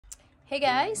Hey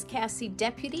guys, Cassie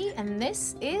Deputy, and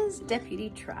this is Deputy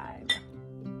Tribe.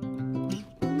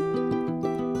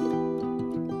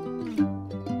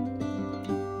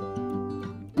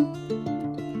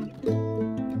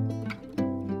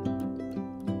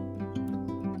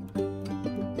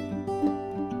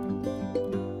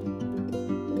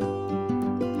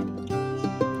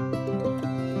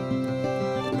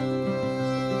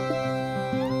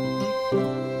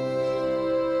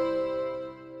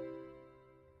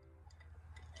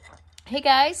 Hey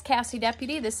guys, Cassie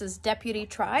Deputy, this is Deputy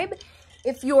Tribe.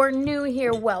 If you're new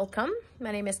here, welcome.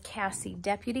 My name is Cassie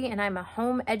Deputy and I'm a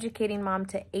home educating mom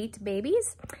to 8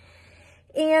 babies.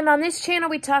 And on this channel,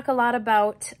 we talk a lot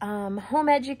about home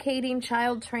educating,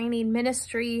 child training,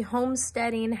 ministry,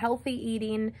 homesteading, healthy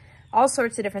eating, all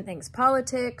sorts of different things,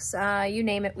 politics, you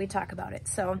name it, we talk about it.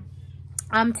 So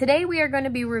today we are going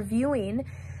to be reviewing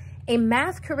a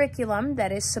math curriculum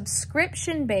that is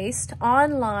subscription-based,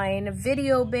 online,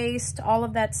 video-based, all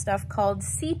of that stuff called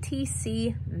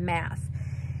CTCMath.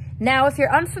 Now, if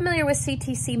you're unfamiliar with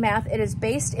CTCMath, it is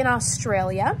based in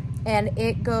Australia, and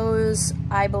it goes,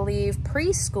 I believe,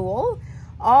 preschool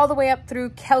all the way up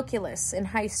through calculus in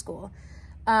high school.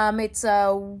 It's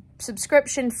a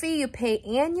subscription fee. You pay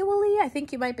annually. I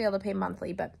think you might be able to pay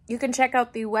monthly, but you can check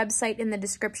out the website in the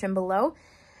description below.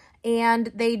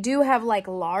 And they do have like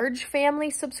large family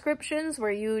subscriptions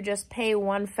where you just pay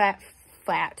one flat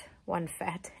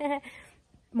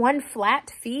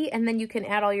fee, and then you can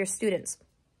add all your students.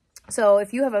 So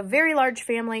if you have a very large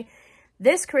family,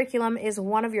 this curriculum is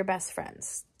one of your best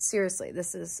friends. Seriously,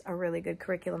 this is a really good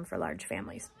curriculum for large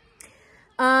families.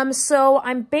 So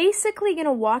I'm basically going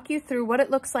to walk you through what it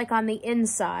looks like on the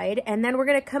inside, and then we're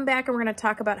going to come back and we're going to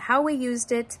talk about how we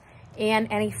used it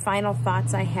and any final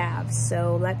thoughts I have.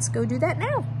 So let's go do that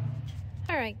now.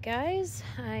 All right, guys,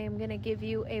 I am going to give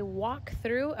you a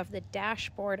walkthrough of the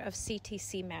dashboard of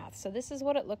CTCMath. So this is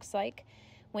what it looks like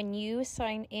when you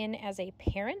sign in as a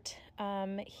parent.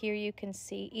 Here you can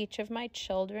see each of my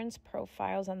children's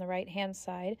profiles on the right-hand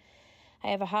side.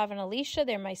 I have Ahav and Alicia.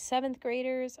 They're my 7th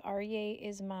graders. Aryeh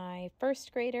is my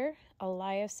 1st grader.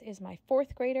 Elias is my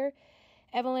 4th grader.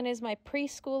 Evelyn is my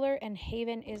preschooler, and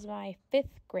Haven is my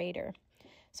 5th grader.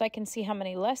 So I can see how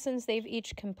many lessons they've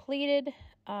each completed.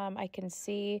 I can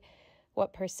see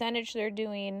what percentage they're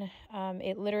doing.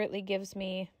 It literally gives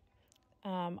me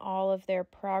all of their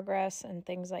progress and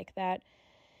things like that.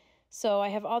 So I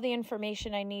have all the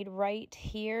information I need right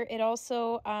here. It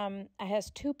also has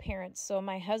 2 parents, so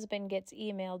my husband gets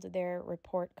emailed their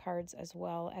report cards as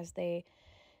well as they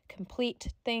complete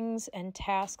things and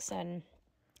tasks and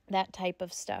that type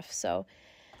of stuff. So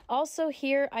also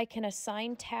here I can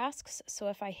assign tasks. So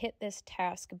if I hit this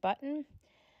task button,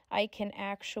 I can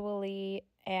actually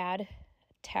add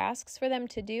tasks for them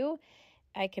to do.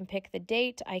 I can pick the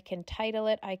date, I can title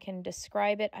it, I can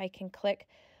describe it, I can click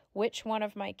which one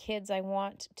of my kids I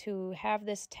want to have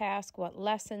this task, what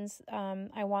lessons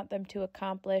I want them to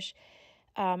accomplish.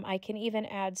 I can even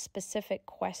add specific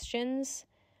questions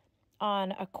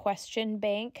on a question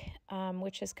bank,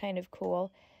 which is kind of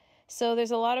cool. So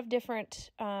there's a lot of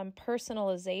different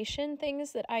personalization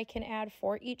things that I can add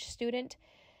for each student.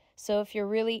 So if you're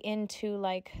really into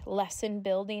like lesson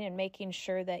building and making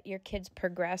sure that your kids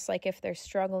progress, like if they're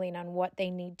struggling on what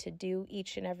they need to do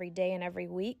each and every day and every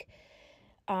week,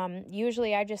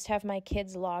 usually I just have my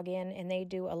kids log in and they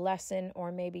do a lesson or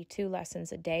maybe 2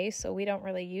 lessons a day. So we don't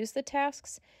really use the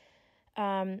tasks.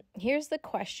 Here's the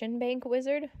question bank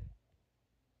wizard.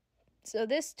 So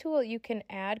this tool, you can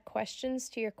add questions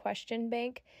to your question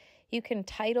bank. You can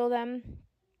title them.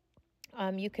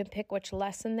 You can pick which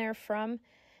lesson they're from.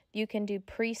 You can do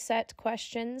preset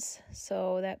questions,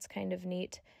 so that's kind of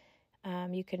neat.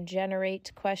 You can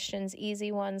generate questions,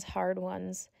 easy ones, hard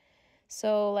ones.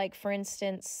 So like for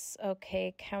instance,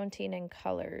 okay, counting in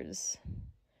colors.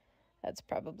 That's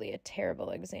probably a terrible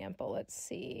example. Let's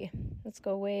see. Let's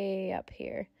go way up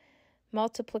here.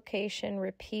 Multiplication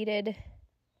repeated.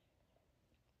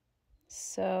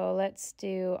 So let's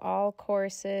do all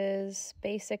courses,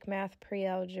 basic math,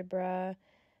 pre-algebra,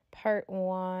 part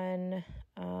 1.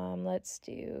 Let's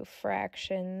do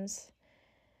fractions.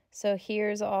 So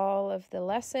here's all of the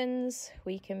lessons.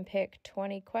 We can pick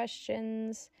 20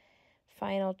 questions.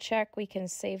 Final check, we can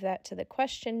save that to the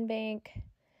question bank.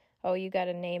 Oh, you got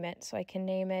to name it. So I can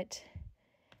name it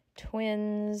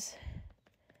Twins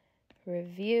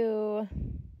Review.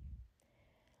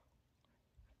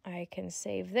 I can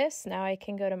save this. Now I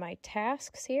can go to my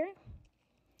tasks here,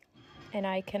 and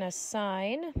I can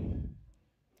assign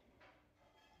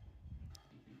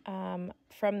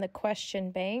from the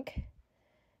question bank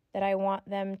that I want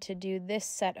them to do this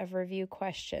set of review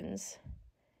questions.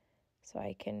 So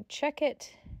I can check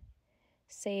it,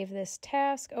 save this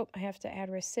task. Oh, I have to add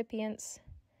recipients.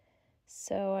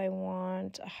 So I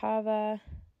want Ahava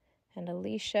and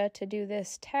Alicia to do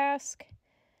this task.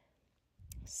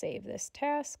 Save this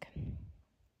task.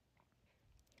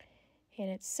 And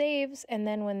it saves, and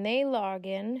then when they log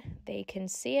in, they can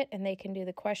see it and they can do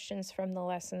the questions from the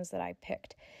lessons that I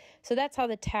picked. So that's how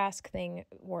the task thing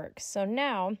works. So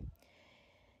now,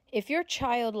 if your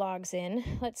child logs in,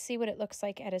 let's see what it looks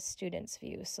like at a student's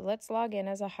view. So let's log in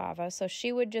as Ahava. So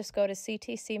she would just go to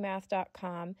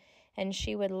ctcmath.com and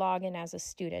she would log in as a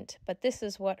student. But this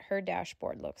is what her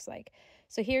dashboard looks like.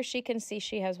 So here she can see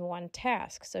she has one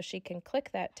task. So she can click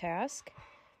that task.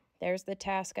 There's the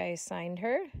task I assigned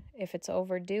her. If it's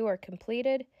overdue or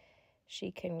completed, she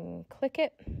can click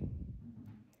it,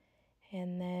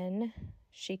 and then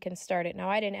she can start it. Now,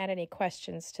 I didn't add any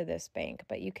questions to this bank,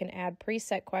 but you can add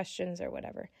preset questions or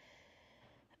whatever.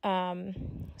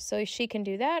 So she can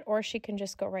do that, or she can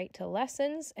just go right to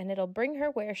lessons, and it'll bring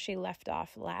her where she left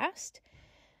off last,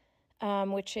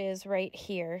 which is right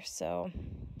here. So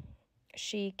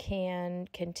she can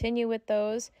continue with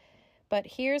those. But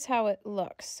here's how it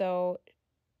looks. So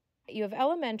you have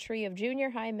elementary, you have junior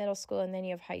high, middle school, and then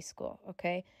you have high school,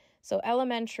 okay? So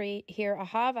elementary, here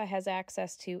Ahava has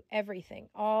access to everything,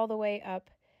 all the way up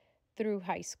through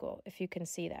high school, if you can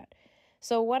see that.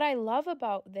 So what I love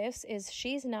about this is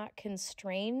she's not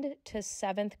constrained to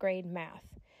 7th grade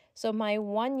math. So my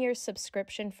 1-year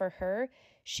subscription for her,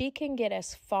 she can get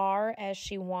as far as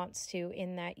she wants to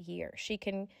in that year. She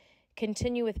can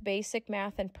continue with basic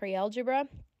math and pre-algebra.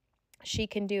 She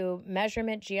can do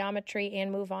measurement, geometry,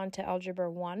 and move on to Algebra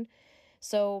 1.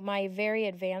 So my very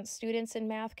advanced students in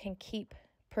math can keep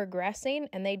progressing,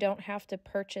 and they don't have to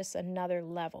purchase another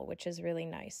level, which is really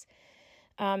nice.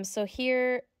 So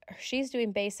here, she's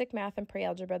doing basic math and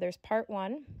pre-algebra. There's part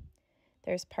 1,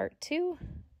 there's part 2,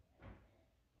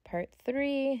 part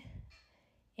 3,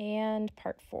 and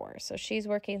part 4. So she's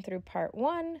working through part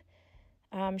 1.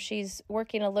 She's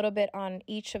working a little bit on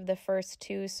each of the first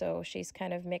 2, so she's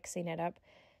kind of mixing it up.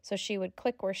 So she would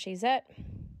click where she's at.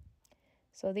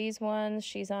 So these ones,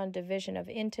 she's on division of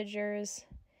integers.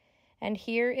 And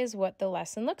here is what the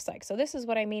lesson looks like. So this is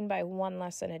what I mean by 1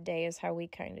 lesson a day is how we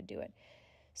kind of do it.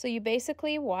 So you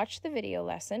basically watch the video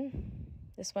lesson.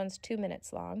 This one's 2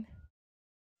 minutes long.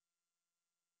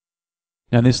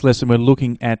 Now in this lesson, we're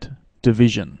looking at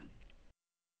division.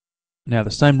 Now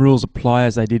the same rules apply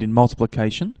as they did in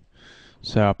multiplication.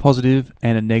 So a positive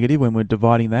and a negative, when we're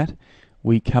dividing that,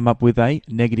 we come up with a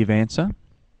negative answer.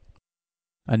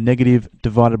 A negative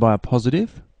divided by a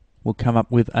positive will come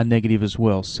up with a negative as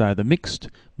well. So the mixed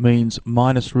means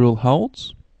minus rule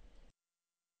holds.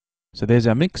 So there's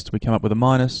our mixed. We come up with a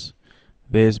minus.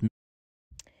 There's.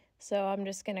 So I'm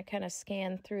just going to kind of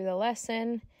scan through the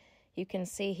lesson. You can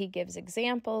see he gives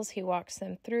examples, he walks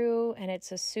them through, and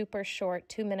it's a super short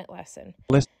 2-minute lesson.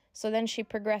 So then she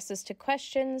progresses to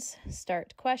questions,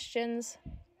 start questions,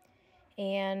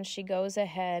 and she goes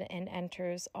ahead and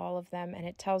enters all of them, and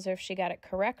it tells her if she got it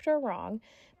correct or wrong,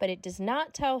 but it does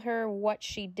not tell her what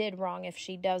she did wrong if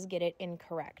she does get it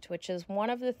incorrect, which is one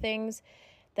of the things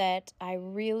that I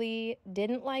really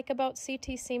didn't like about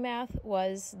CTC Math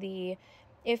was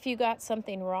if you got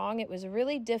something wrong, it was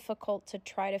really difficult to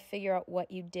try to figure out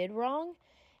what you did wrong.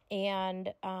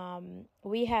 And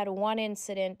we had one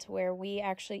incident where we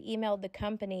actually emailed the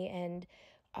company, and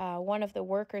one of the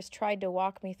workers tried to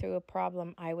walk me through a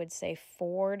problem, I would say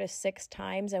 4 to 6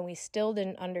 times, and we still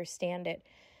didn't understand it.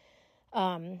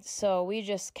 So we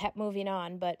just kept moving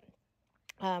on, but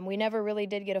we never really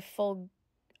did get a full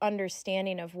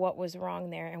understanding of what was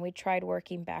wrong there, and we tried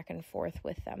working back and forth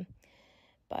with them.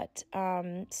 But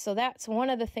so that's one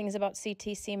of the things about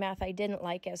CTC Math I didn't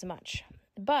like as much.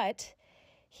 But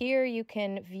here you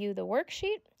can view the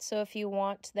worksheet. So if you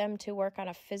want them to work on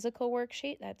a physical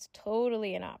worksheet, that's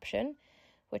totally an option,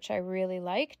 which I really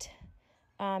liked.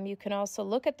 You can also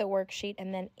look at the worksheet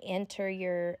and then enter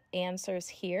your answers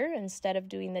here instead of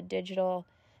doing the digital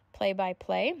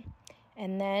play-by-play.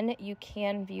 And then you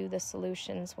can view the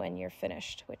solutions when you're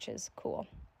finished, which is cool.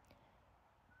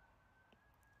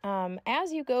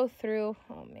 As you go through,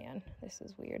 oh man, this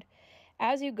is weird.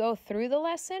 As you go through the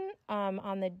lesson,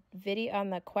 on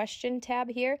the question tab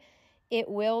here, it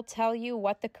will tell you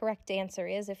what the correct answer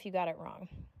is if you got it wrong.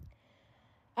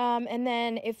 And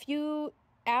then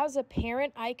as a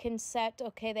parent, I can set,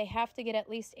 okay, they have to get at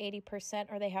least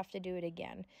 80% or they have to do it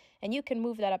again. And you can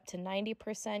move that up to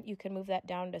 90%. You can move that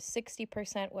down to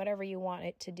 60%, whatever you want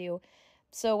it to do.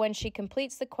 So when she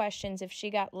completes the questions, if she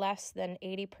got less than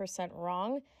 80%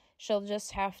 wrong, she'll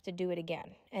just have to do it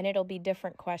again. And it'll be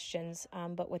different questions,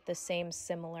 but with the same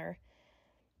similar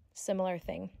similar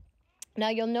thing. Now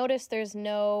you'll notice there's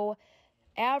no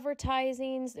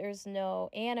advertisings, there's no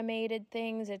animated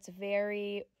things. It's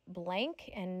very blank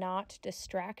and not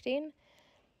distracting,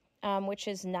 which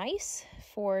is nice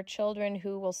for children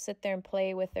who will sit there and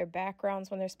play with their backgrounds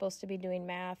when they're supposed to be doing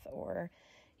math, or,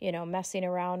 you know, messing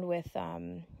around with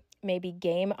maybe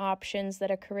game options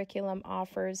that a curriculum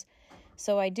offers.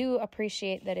 So I do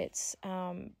appreciate that it's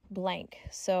blank.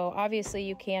 So obviously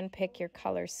you can pick your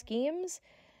color schemes,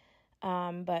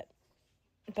 but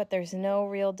there's no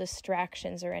real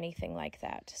distractions or anything like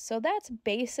that. So that's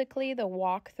basically the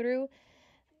walkthrough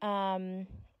of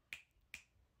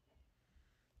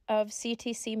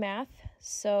CTCMath.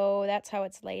 So that's how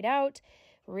it's laid out.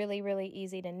 Really, really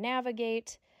easy to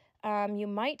navigate. You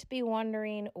might be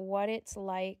wondering what it's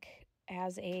like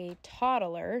as a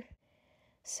toddler.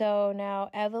 So now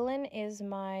Evelyn is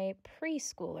my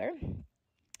preschooler.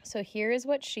 So here is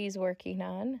what she's working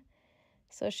on.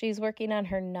 So she's working on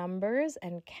her numbers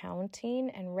and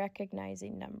counting and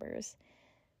recognizing numbers.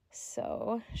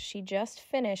 So she just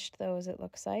finished those, it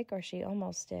looks like, or she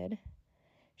almost did.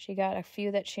 She got a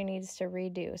few that she needs to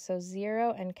redo. So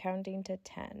 0 and counting to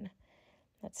 10.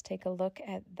 Let's take a look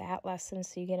at that lesson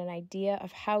so you get an idea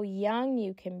of how young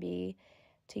you can be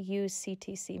to use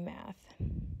CTCMath.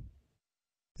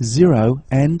 0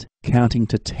 and counting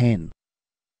to 10.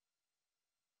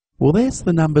 Well, there's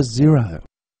the number 0.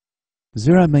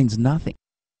 0 means nothing.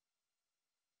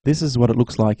 This is what it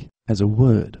looks like as a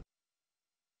word.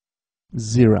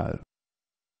 0.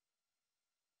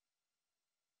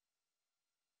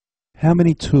 How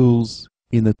many tools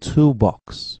in the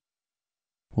toolbox?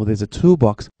 Well, there's a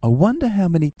toolbox. I wonder how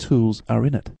many tools are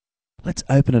in it. Let's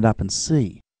open it up and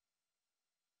see.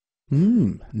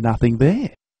 Nothing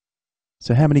there.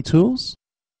 So how many tools?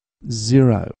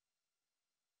 0.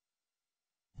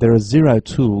 There are 0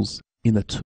 tools in the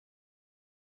tool.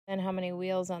 And how many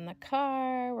wheels on the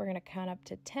car? We're going to count up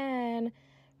to 10.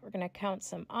 We're going to count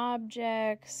some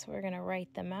objects. We're going to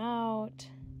write them out.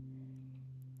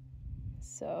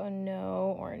 So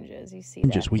no oranges, you see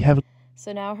that. We have.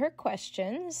 So now her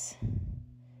questions.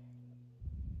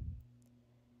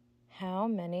 How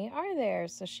many are there?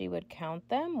 So she would count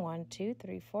them. 1, 2,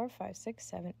 3, 4, 5, 6,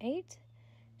 7, 8.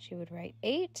 She would write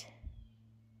 8.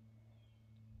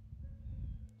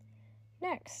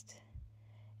 Next.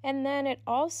 And then it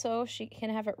also, she can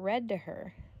have it read to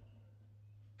her.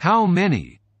 How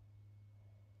many?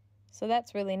 So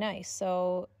that's really nice.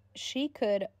 So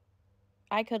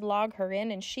I could log her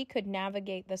in and she could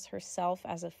navigate this herself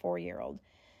as a 4-year-old.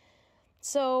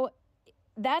 So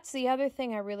that's the other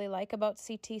thing I really like about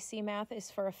CTCMath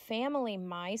is for a family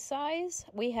my size,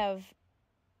 we have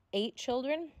 8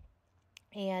 children,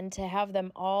 and to have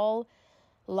them all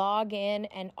log in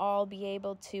and all be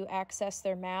able to access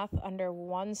their math under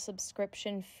one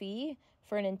subscription fee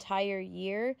for an entire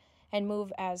year and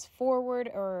move as forward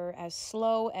or as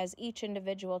slow as each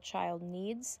individual child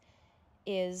needs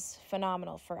is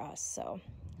phenomenal for us.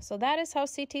 So that is how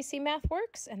CTCMath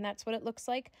works, and that's what it looks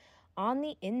like on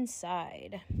the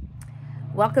inside.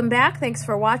 Welcome back. Thanks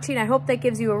for watching. I hope that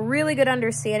gives you a really good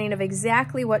understanding of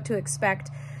exactly what to expect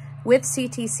with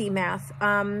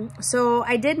CTCMath. So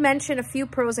I did mention a few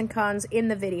pros and cons in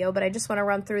the video, but I just want to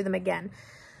run through them again.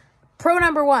 Pro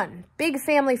number 1, big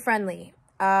family friendly.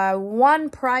 One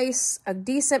price, a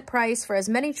decent price for as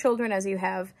many children as you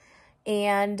have.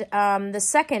 And the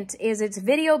second is it's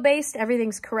video based.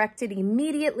 Everything's corrected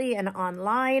immediately and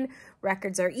online.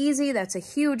 Records are easy. That's a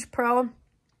huge pro.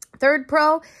 Third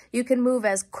pro, you can move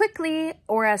as quickly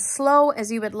or as slow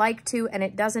as you would like to, and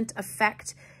it doesn't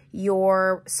affect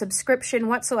your subscription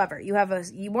whatsoever. You have a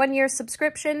 1-year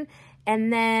subscription,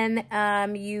 and then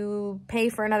you pay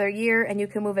for another year, and you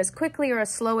can move as quickly or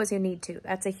as slow as you need to.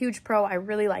 That's a huge pro. I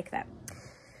really like that.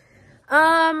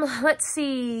 Let's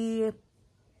see.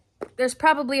 There's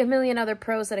probably a million other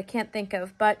pros that I can't think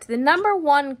of, but the number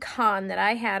 1 con that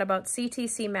I had about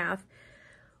CTCMath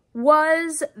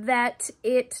was that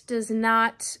it does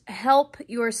not help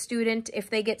your student if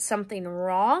they get something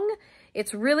wrong.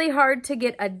 It's really hard to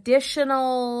get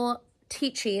additional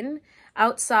teaching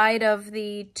outside of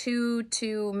the 2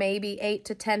 to maybe 8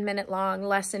 to 10 minute long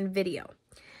lesson video.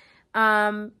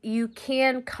 You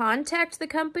can contact the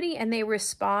company and they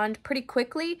respond pretty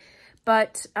quickly.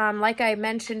 But like I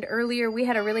mentioned earlier, we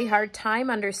had a really hard time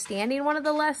understanding one of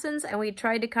the lessons, and we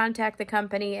tried to contact the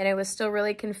company, and it was still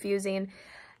really confusing.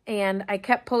 And I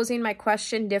kept posing my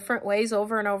question different ways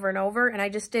over and over and over, and I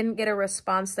just didn't get a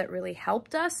response that really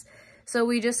helped us. So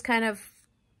we just kind of,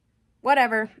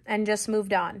 whatever, and just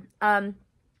moved on.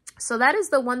 So that is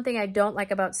the one thing I don't like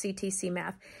about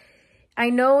CTCMath. I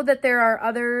know that there are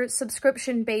other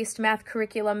subscription-based math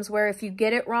curriculums where if you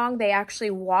get it wrong, they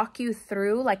actually walk you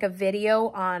through like a video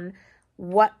on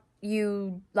what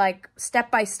you, like step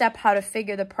by step, how to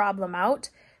figure the problem out.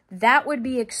 That would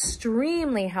be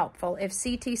extremely helpful. If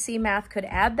CTCMath could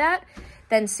add that,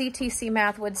 then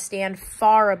CTCMath would stand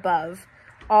far above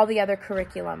all the other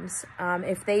curriculums.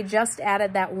 If they just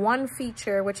added that one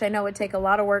feature, which I know would take a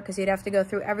lot of work because you'd have to go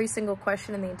through every single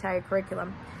question in the entire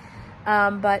curriculum.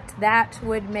 But that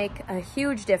would make a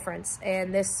huge difference,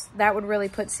 and that would really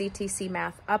put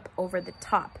CTCMath up over the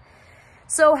top.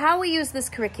 So how we use this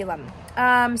curriculum.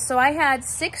 So I had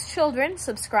 6 children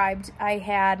subscribed. I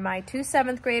had my 2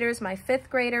 7th graders, my 5th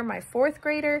grader, my 4th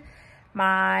grader,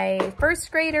 my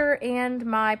 1st grader, and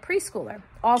my preschooler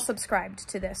all subscribed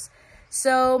to this.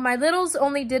 So my littles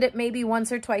only did it maybe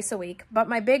once or twice a week, but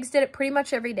my bigs did it pretty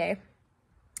much every day.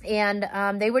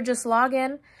 And they would just log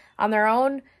in on their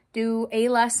own, do a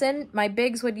lesson. My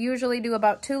bigs would usually do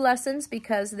about 2 lessons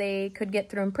because they could get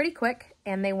through them pretty quick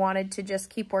and they wanted to just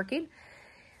keep working.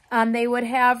 They would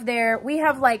have we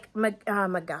have like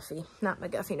McGuffey, not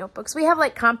McGuffey notebooks. We have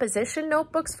like composition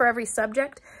notebooks for every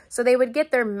subject. So they would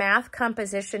get their math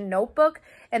composition notebook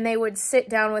and they would sit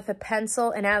down with a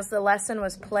pencil, and as the lesson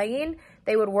was playing,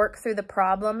 they would work through the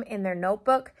problem in their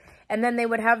notebook. And then they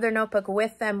would have their notebook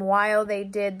with them while they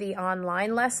did the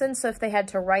online lesson. So if they had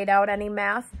to write out any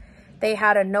math, they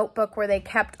had a notebook where they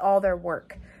kept all their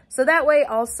work. So that way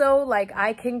also, like,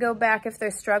 I can go back if they're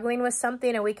struggling with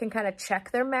something and we can kind of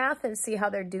check their math and see how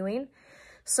they're doing.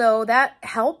 So that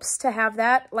helps to have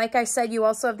that. Like I said, you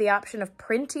also have the option of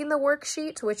printing the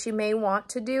worksheet, which you may want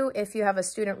to do if you have a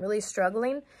student really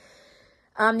struggling.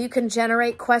 You can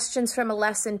generate questions from a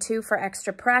lesson too for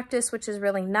extra practice, which is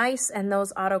really nice, and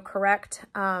those autocorrect.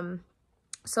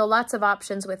 So lots of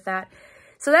options with that.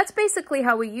 So that's basically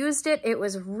how we used it. It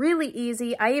was really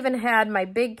easy. I even had my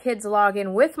big kids log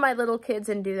in with my little kids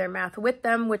and do their math with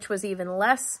them, which was even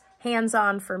less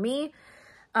hands-on for me.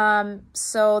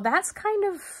 So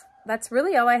that's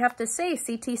really all I have to say.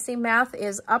 CTCMath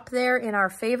is up there in our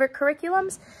favorite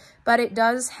curriculums, but it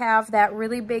does have that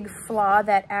really big flaw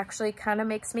that actually kind of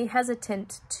makes me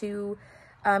hesitant to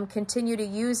continue to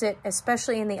use it,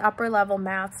 especially in the upper level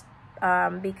maths.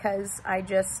 Because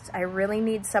I really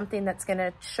need something that's going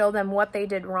to show them what they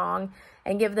did wrong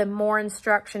and give them more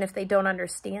instruction if they don't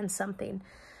understand something.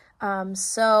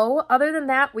 So other than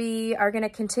that, we are going to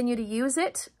continue to use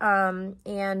it.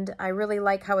 And I really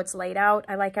like how it's laid out.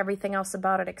 I like everything else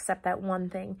about it except that one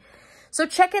thing. So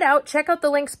check it out. Check out the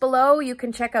links below. You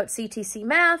can check out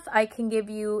CTCMath. I can give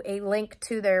you a link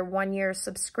to their 1-year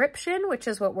subscription, which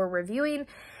is what we're reviewing.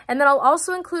 And then I'll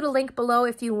also include a link below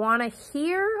if you want to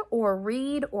hear or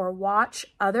read or watch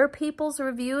other people's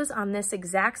reviews on this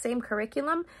exact same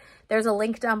curriculum. There's a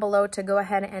link down below to go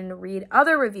ahead and read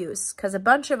other reviews, because a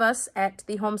bunch of us at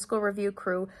the Homeschool Review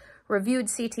crew reviewed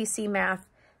CTCMath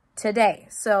today.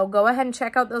 So go ahead and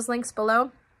check out those links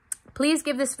below. Please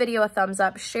give this video a thumbs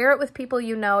up. Share it with people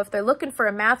you know. If they're looking for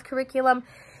a math curriculum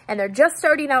and they're just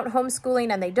starting out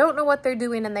homeschooling and they don't know what they're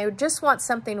doing and they just want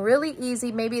something really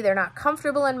easy, maybe they're not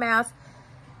comfortable in math,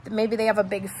 maybe they have a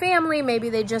big family, maybe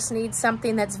they just need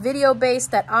something that's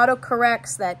video-based, that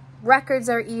autocorrects, that records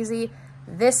are easy,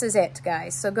 this is it,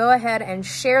 guys. So go ahead and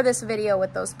share this video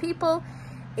with those people.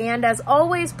 And as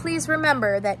always, please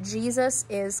remember that Jesus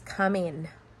is coming.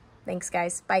 Thanks,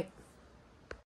 guys. Bye.